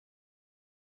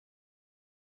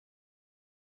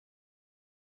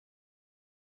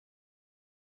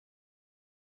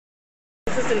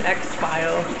is an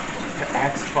X-file. The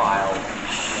X-file.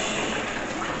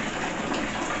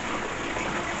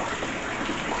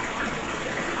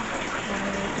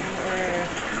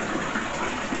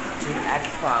 Some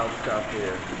X-file stuff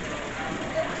here.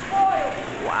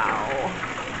 Wow.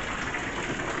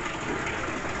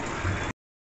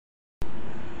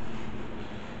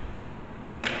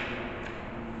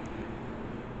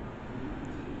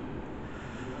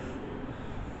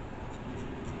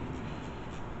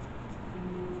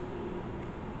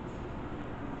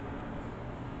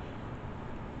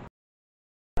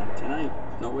 Tonight,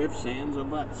 no ifs, ands, or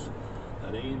buts.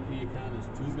 That A&P account is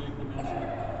too big to miss.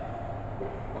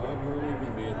 Bob Hurley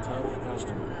can be a tough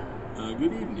customer.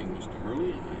 Good evening, Mr.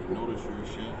 Hurley. I notice your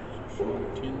shelves are short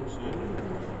of tin sandwich.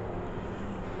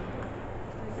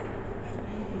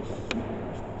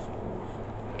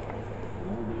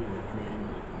 All day in the train,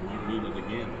 might need it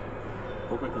again.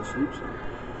 Hope I can sleep some.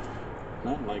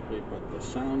 Not likely, but the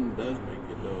sound does make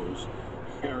you doze.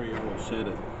 Harry always said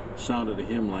it sounded to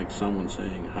him like someone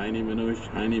saying, Heine Minush,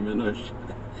 Heine Minush.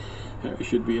 Harry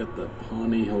should be at the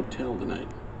Pawnee Hotel tonight.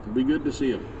 It'll be good to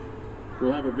see him.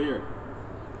 We'll have a beer.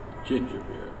 Ginger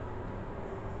beer.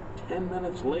 10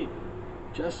 minutes late.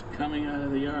 Just coming out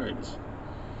of the yards.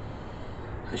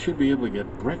 I should be able to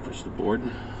get breakfast aboard.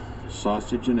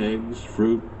 Sausage and eggs,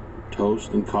 fruit,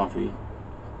 toast, and coffee.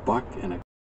 Buck and a...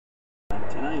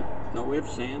 Tonight, no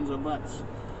ifs, ands, or buts.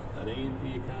 That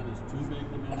A&P account is too big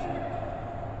to miss.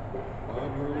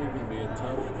 Bob Hurley can be a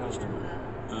tough customer.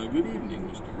 Good evening,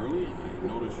 Mr. Hurley. I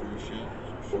notice your shelves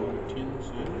are short of tin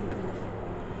sandwich.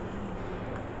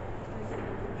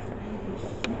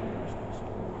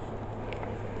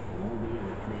 All day in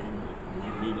the train,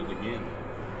 might need it again.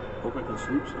 Hope I can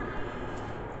sleep some.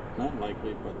 Not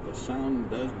likely, but the sound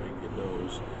does make you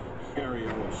doze. Harry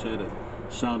always said it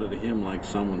sounded to him like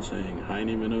someone saying,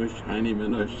 Heine Minush, Heine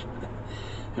Minush.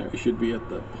 Harry should be at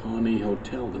the Pawnee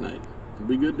Hotel tonight. It'll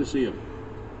be good to see him.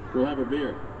 We'll have a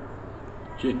beer.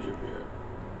 Ginger beer.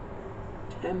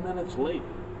 10 minutes late.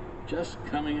 Just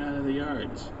coming out of the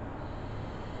yards.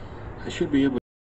 I should be able